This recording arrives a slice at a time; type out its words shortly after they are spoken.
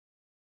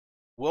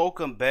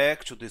Welcome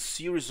back to the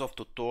series of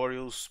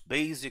tutorials,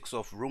 Basics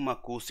of Room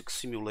Acoustics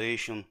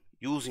Simulation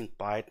using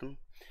Python.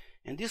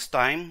 And this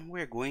time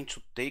we're going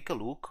to take a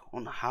look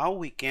on how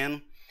we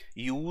can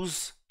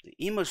use the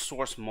image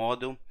source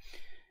model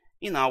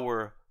in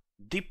our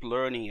deep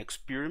learning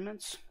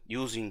experiments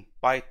using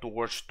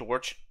PyTorch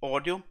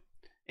TorchAudio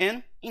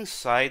and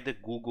inside the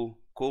Google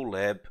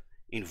Colab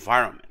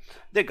environment.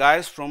 The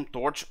guys from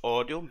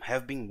TorchAudio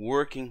have been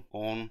working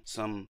on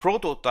some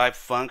prototype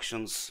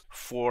functions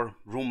for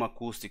room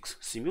acoustics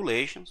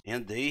simulations,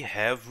 and they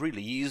have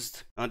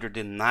released under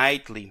the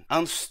nightly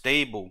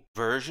unstable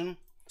version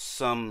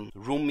some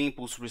room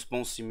impulse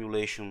response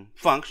simulation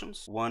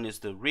functions. One is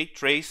the ray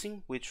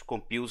tracing, which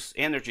computes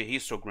energy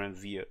histogram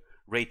via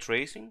ray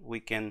tracing.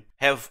 We can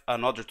have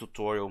another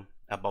tutorial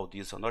about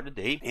this another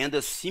day, and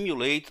the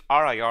simulate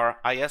RIR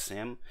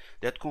ISM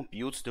that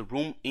computes the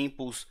room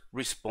impulse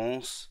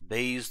response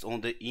based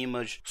on the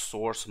image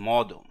source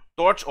model.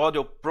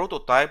 TorchAudio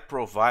Prototype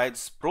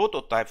provides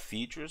prototype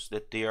features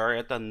that they are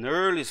at an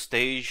early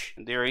stage.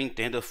 They are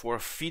intended for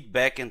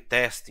feedback and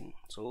testing,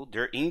 so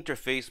their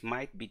interface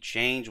might be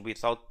changed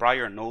without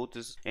prior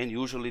notice, and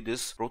usually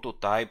these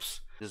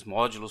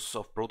modules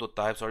of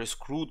prototypes are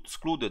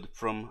excluded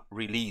from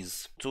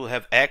release. To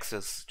have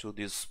access to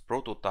these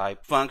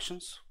prototype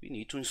functions, we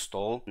need to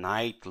install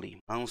nightly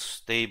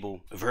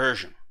unstable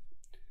version.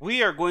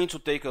 We are going to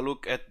take a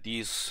look at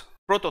this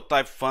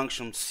prototype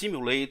function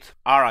simulate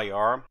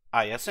RIR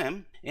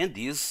ISM, and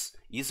this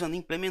is an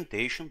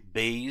implementation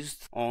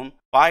based on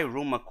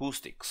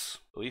PyRoomAcoustics.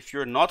 So if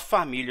you're not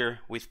familiar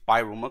with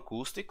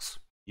PyRoomAcoustics,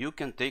 you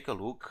can take a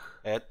look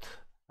at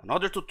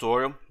another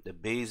tutorial, the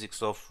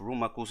basics of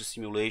room acoustic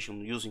simulation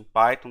using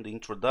Python, the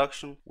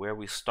introduction, where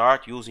we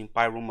start using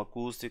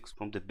PyRoomAcoustics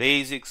from the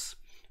basics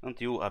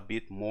until a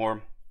bit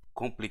more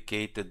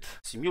complicated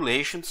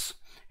simulations,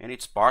 and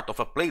it's part of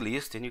a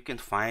playlist, and you can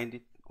find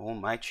it on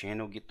my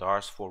channel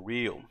Guitars for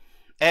Real.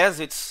 As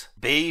it's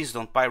based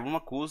on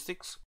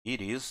PyRoomAcoustics,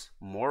 it is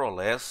more or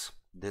less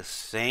the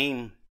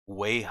same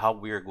way how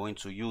we are going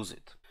to use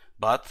it,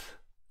 but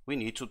we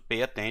need to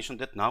pay attention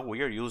that now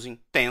we are using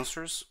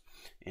tensors,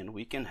 and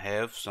we can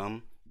have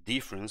some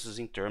differences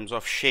in terms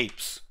of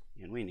shapes,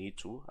 and we need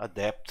to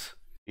adapt.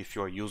 If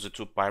you are used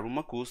to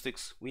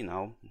PyRoomAcoustics, we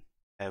now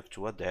have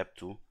to adapt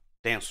to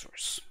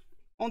tensors.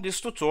 On this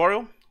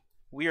tutorial,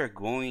 we are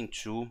going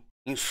to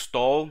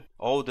install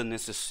all the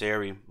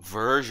necessary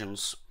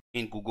versions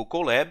in Google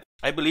Colab.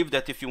 I believe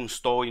that if you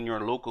install in your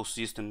local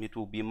system, it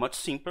will be much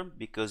simpler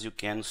because you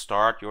can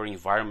start your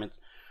environment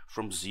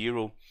from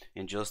zero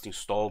and just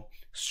install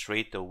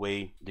straight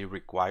away the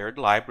required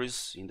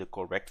libraries in the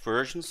correct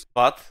versions.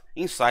 But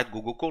inside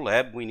Google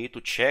Colab, we need to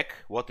check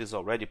what is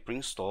already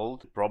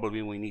pre-installed.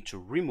 Probably we need to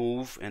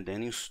remove and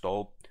then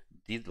install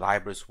the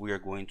libraries we are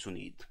going to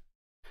need.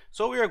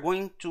 So we are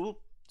going to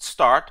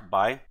start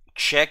by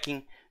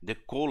checking the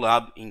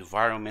Colab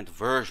environment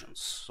versions.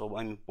 So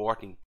I'm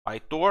importing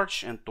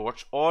PyTorch and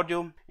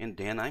TorchAudio, and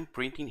then I'm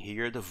printing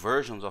here the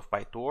versions of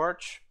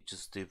PyTorch, which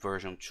is the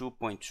version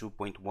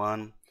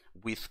 2.2.1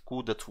 with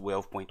CUDA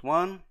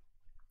 12.1.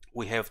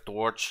 We have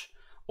TorchAudio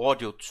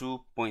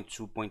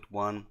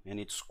 2.2.1 and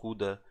it's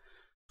CUDA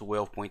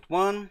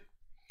 12.1.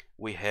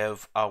 We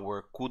have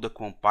our CUDA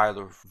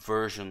compiler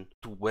version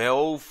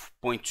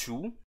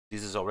 12.2.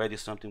 This is already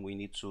something we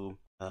need to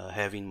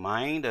have in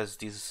mind, as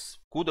this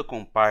CUDA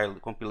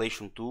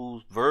compilation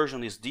tool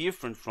version is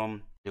different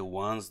from the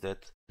ones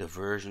that the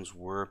versions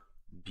were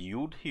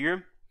built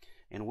here,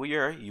 and we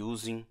are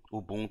using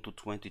Ubuntu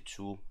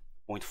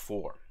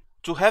 22.4.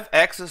 To have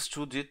access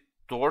to the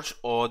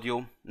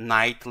TorchAudio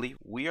nightly,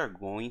 we are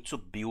going to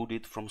build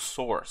it from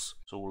source.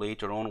 So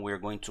later on we are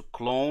going to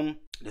clone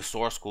the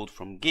source code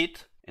from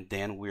Git, and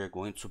then we are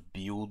going to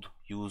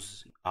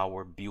use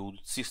our build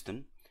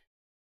system,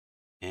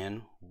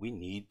 and we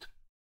need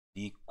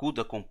the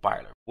CUDA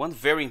compiler. One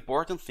very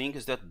important thing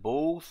is that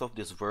both of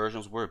these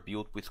versions were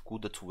built with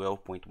CUDA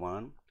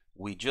 12.1.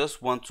 We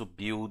just want to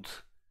build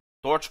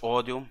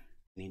TorchAudio.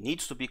 It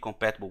needs to be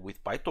compatible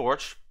with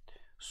PyTorch,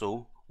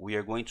 so we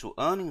are going to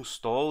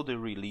uninstall the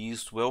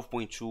release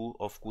 12.2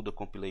 of CUDA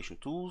compilation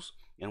tools,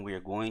 and we are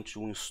going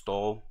to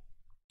install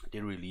the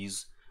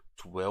release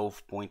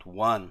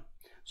 12.1.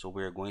 So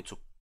we are going to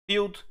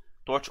build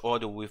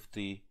TorchAudio with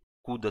the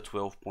CUDA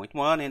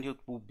 12.1, and it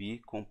will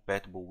be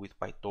compatible with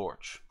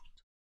PyTorch.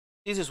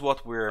 This is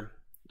what we're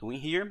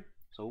doing here.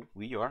 So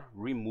we are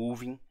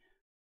removing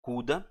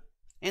CUDA,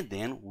 and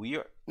then we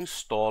are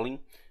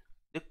installing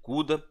the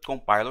CUDA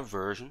compiler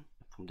version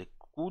from the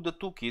CUDA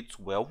Toolkit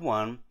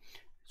 12.1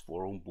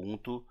 for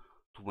Ubuntu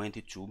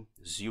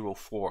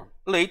 22.04.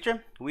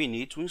 Later, we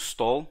need to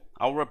install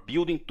our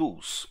building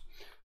tools.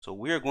 So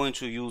we are going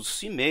to use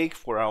CMake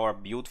for our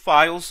build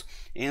files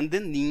and the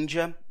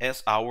Ninja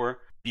as our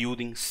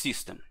building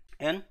system.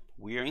 And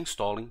we are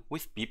installing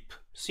with pip,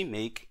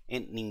 CMake,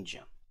 and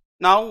Ninja.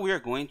 Now we are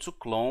going to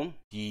clone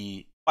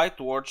the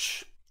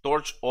PyTorch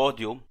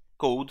TorchAudio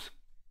code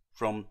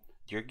from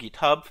their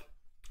GitHub.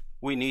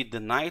 We need the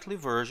nightly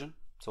version.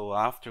 So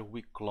after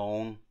we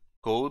clone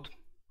code,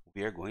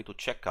 we are going to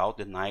check out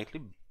the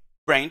nightly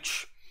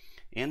branch,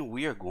 and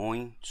we are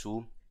going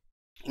to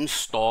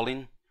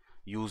installing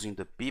using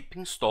the pip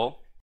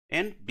install.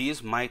 And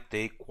this might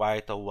take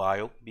quite a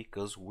while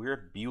because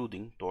we're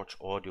building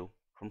TorchAudio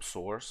from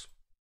source.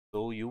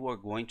 So you are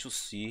going to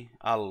see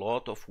a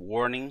lot of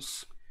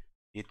warnings.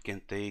 It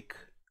can take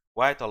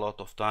quite a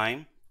lot of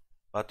time,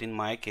 but in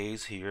my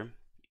case here,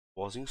 it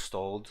was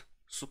installed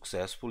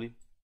successfully.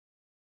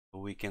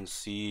 We can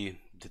see,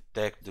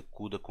 detect the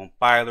CUDA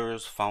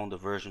compilers, found the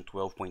version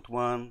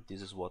 12.1.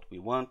 This is what we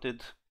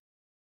wanted.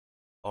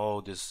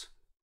 All these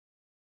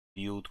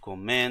build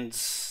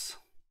commands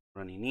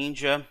running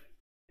Ninja.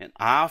 And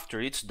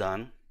after it's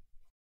done,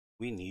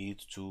 we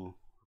need to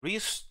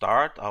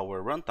restart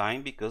our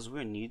runtime because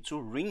we need to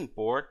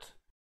re-import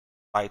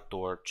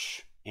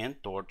PyTorch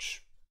and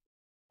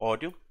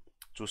TorchAudio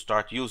to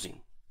start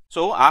using.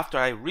 So after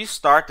I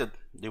restarted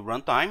the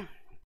runtime,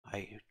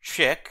 I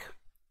check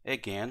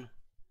again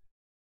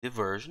the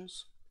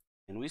versions,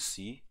 and we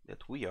see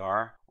that we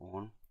are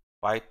on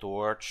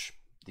PyTorch,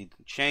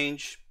 didn't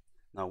change.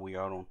 Now we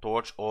are on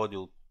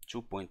TorchAudio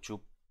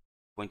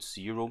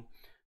 2.2.0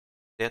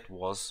 that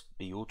was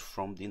built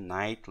from the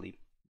nightly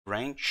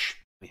branch.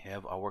 We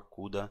have our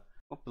CUDA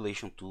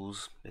compilation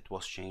tools that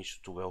was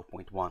changed to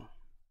 12.1.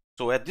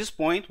 So at this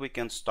point we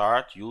can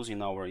start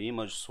using our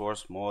image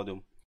source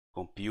model,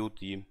 compute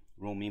the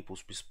room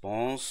impulse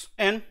response,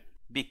 and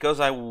because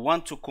I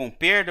want to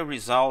compare the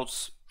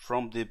results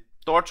from the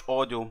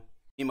TorchAudio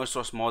image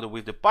source model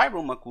with the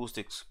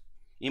PyRoomAcoustics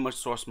image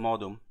source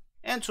model,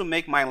 and to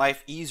make my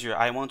life easier,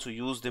 I want to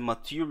use the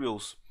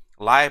materials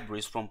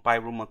libraries from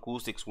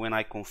PyRoomAcoustics when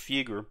I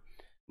configure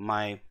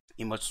my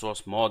image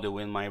source model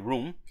in my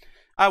room.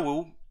 I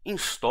will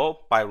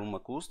install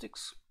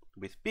PyRoomAcoustics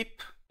with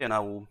pip, and I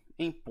will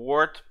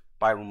import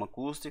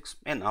PyRoomAcoustics,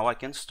 and now I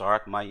can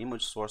start my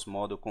image source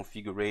model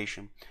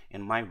configuration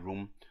and my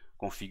room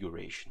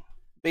configuration.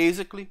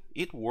 Basically,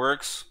 it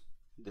works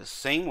the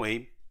same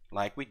way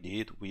like we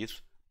did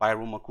with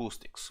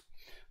PyRoomAcoustics.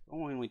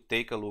 When we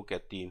take a look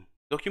at the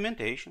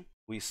documentation,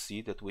 we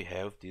see that we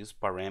have these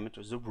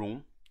parameters. The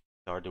room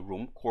are the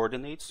room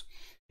coordinates,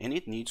 and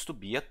it needs to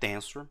be a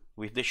tensor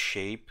with the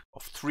shape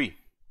of 3.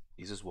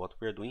 This is what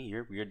we are doing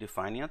here. We are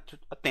defining a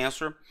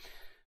tensor,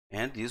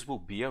 and this will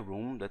be a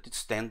room that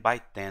is 10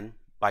 by 10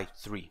 by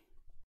 3.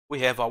 We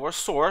have our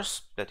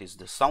source, that is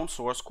the sound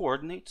source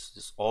coordinates.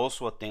 This is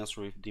also a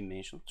tensor with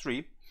dimension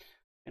 3,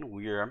 and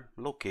we are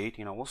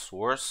locating our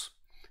source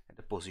at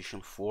the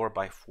position 4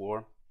 by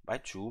 4 by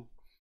 2,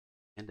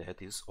 and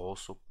that is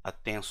also a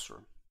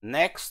tensor.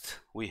 Next,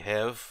 we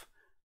have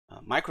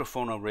a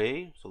microphone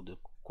array, so the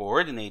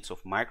coordinates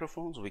of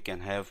microphones. We can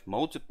have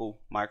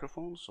multiple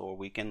microphones, or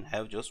we can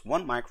have just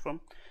one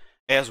microphone,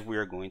 as we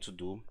are going to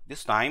do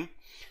this time.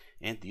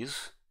 And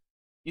this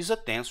is a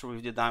tensor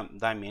with the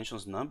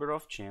dimensions number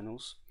of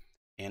channels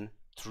and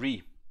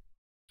 3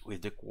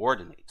 with the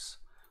coordinates.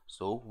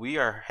 So we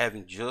are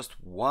having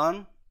just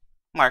one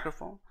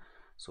microphone.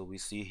 So we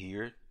see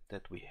here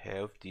that we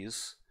have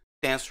this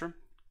tensor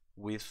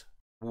with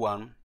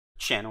one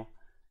channel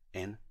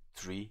and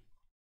 3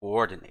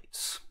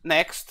 coordinates.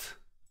 Next,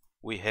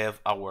 we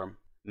have our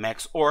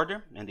max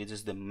order, and this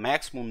is the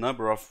maximum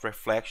number of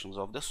reflections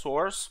of the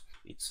source.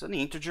 It's an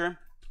integer.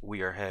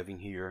 We are having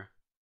here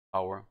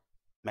our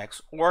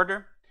max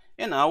order,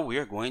 and now we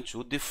are going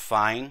to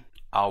define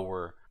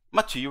our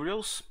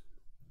materials,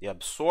 the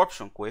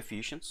absorption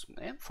coefficients,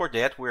 and for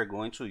that we are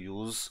going to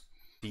use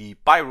the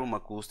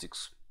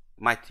PyRoomAcoustics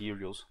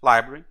materials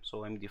library.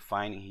 So I'm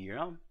defining here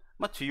a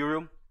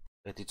material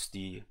that it's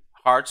the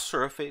hard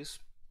surface.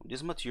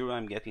 This material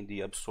I'm getting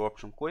the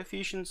absorption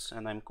coefficients,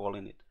 and I'm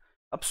calling it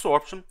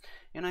absorption,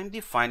 and I'm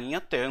defining a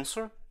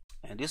tensor,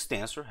 and this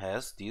tensor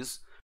has these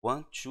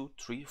 1, 2,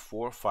 3,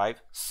 4,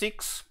 5,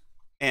 6,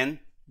 and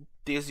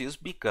this is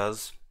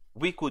because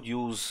we could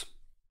use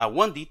a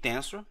 1D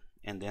tensor,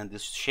 and then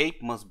this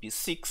shape must be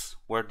 6,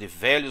 where the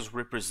values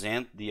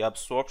represent the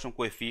absorption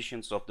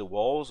coefficients of the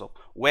walls of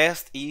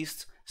west,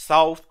 east,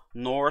 south,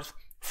 north,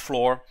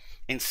 floor,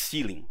 and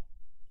ceiling,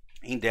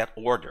 in that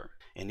order.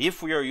 And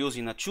if we are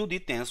using a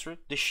 2D tensor,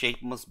 the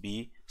shape must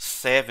be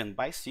 7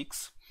 by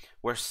 6,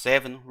 where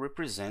 7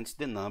 represents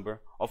the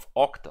number of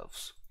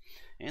octaves.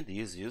 And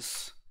this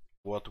is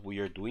what we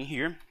are doing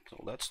here.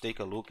 So let's take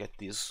a look at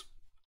this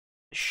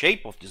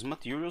shape of these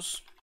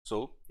materials.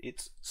 So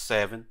it's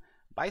 7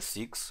 by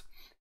 6,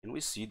 and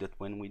we see that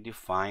when we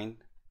define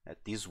it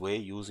this way,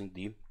 using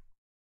the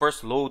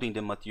first loading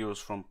the materials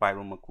from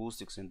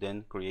PyRoomAcoustics and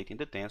then creating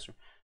the tensor,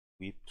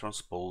 we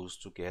transpose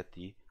to get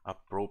the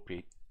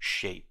appropriate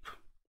shape.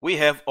 We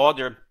have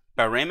other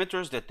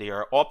parameters that they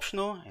are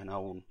optional, and I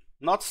will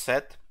not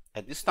set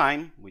at this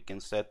time. We can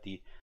set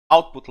the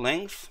output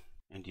length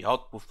and the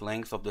output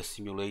length of the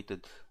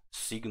simulated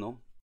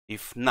signal.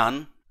 If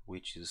none,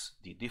 which is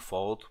the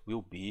default,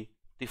 will be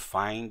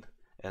defined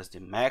as the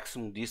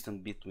maximum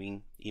distance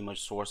between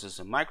image sources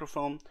and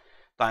microphone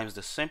times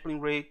the sampling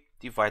rate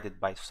divided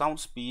by sound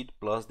speed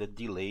plus the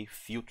delay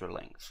filter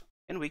length.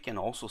 And we can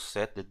also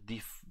set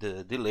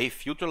the delay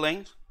filter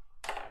length,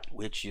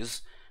 which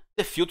is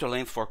the filter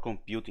length for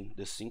computing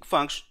the sync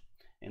function,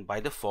 and by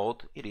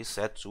default it is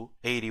set to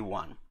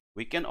 81.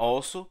 We can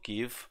also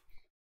give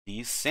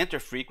these center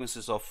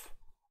frequencies of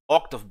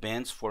octave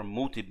bands for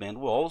multi-band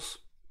walls.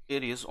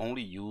 It is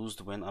only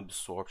used when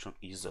absorption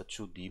is a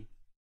 2D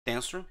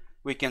tensor.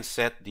 We can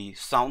set the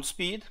sound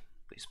speed,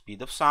 the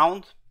speed of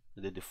sound.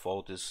 The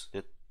default is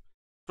the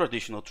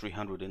traditional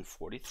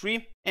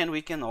 343, and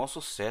we can also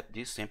set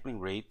the sampling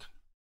rate.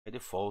 By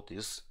default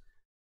is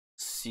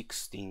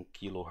 16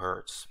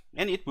 kilohertz,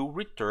 and it will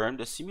return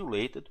the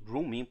simulated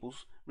room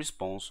impulse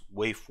response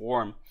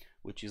waveform,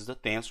 which is the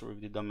tensor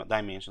with the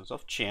dimensions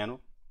of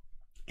channel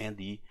and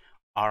the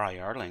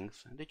RIR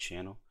length, and the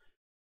channel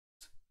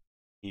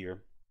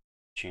here,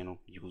 channel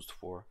used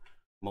for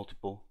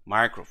multiple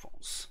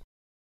microphones.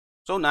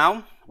 So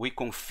now we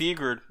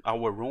configured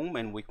our room,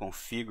 and we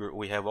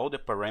have all the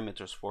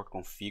parameters for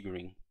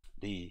configuring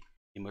the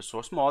image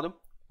source model.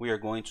 We are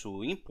going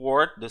to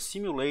import the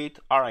simulate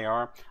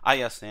RIR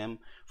ISM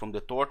from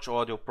the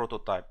TorchAudio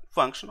Prototype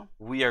function.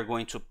 We are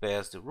going to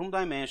pass the room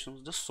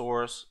dimensions, the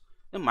source,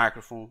 the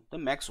microphone, the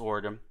max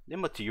order, the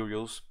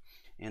materials,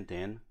 and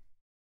then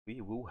we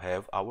will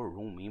have our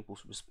room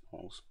impulse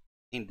response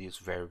in this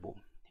variable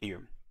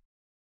here.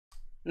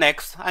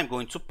 Next, I'm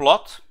going to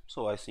plot,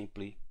 so I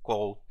simply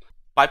call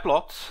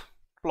PyPlot,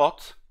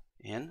 plot,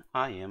 and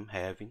I am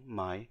having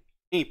my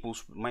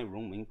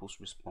room impulse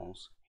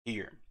response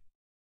here.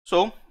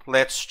 So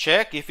let's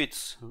check if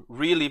it's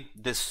really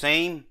the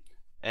same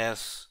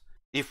as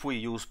if we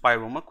use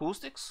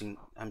PyRoomAcoustics.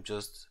 I'm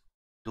just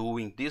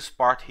doing this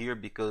part here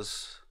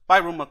because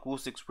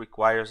PyRoomAcoustics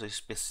requires a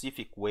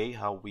specific way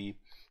how we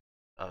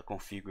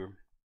configure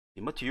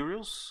the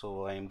materials.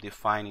 So I'm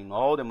defining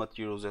all the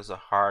materials as a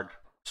hard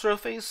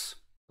surface.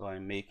 So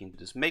I'm making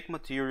this make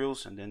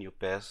materials, and then you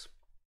pass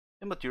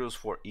the materials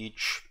for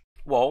each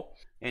wall,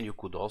 and you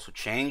could also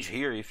change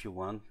here if you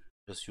want,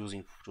 just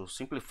to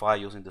simplify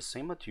using the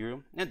same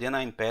material. And then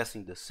I'm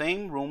passing the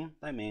same room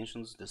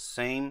dimensions, the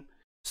same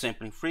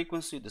sampling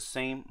frequency, the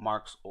same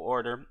marks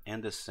order,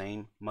 and the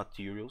same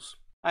materials.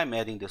 I'm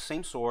adding the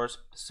same source,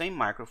 the same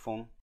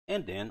microphone,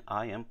 and then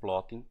I am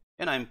plotting,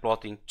 and I'm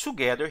plotting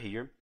together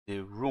here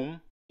the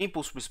room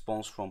impulse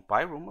response from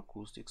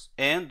PyRoomAcoustics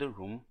and the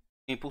room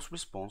impulse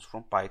response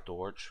from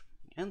PyTorch,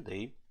 and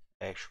they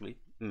actually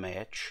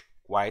match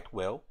quite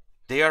well.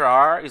 There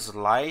are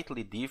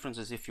slightly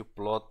differences if you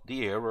plot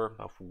the error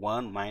of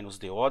one minus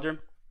the other.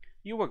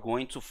 You are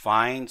going to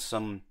find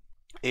some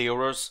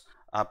errors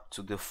up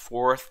to the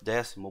 4th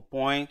decimal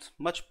point,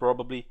 much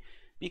probably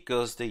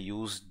because they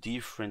use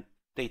different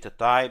data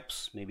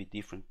types, maybe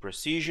different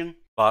precision,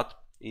 but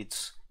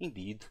it's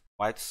indeed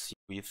quite similar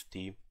with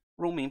the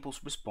room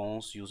impulse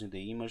response using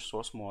the image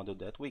source model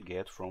that we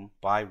get from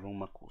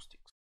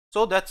PyRoomAcoustics.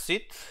 So that's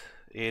it.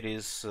 It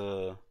is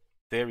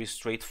very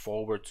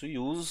straightforward to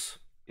use.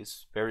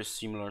 It's very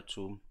similar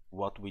to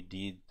what we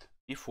did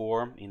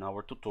before in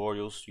our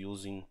tutorials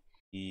using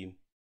the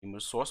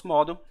image source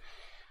model.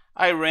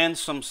 I ran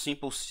some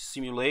simple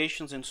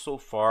simulations, and so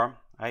far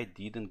I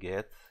didn't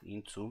get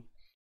into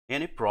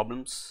any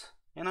problems,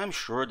 and I'm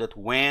sure that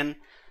when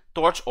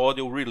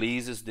TorchAudio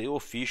releases the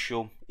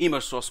official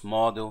image source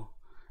model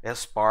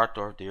as part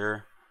of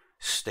their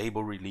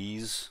stable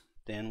release,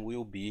 then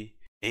we'll be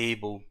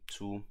able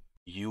to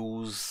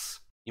use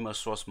image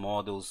source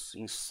models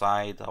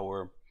inside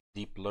our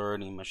deep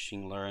learning,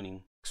 machine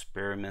learning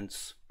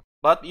experiments.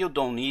 But you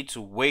don't need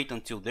to wait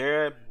until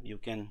there. You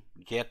can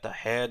get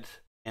ahead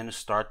and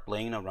start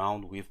playing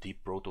around with the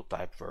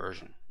prototype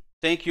version.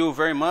 Thank you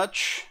very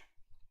much.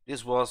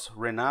 This was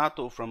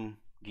Renato from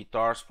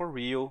Guitars for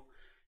Real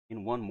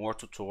in one more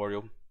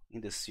tutorial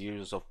in the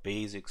series of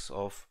basics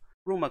of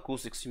room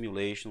acoustic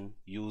simulation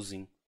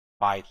using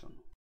Python.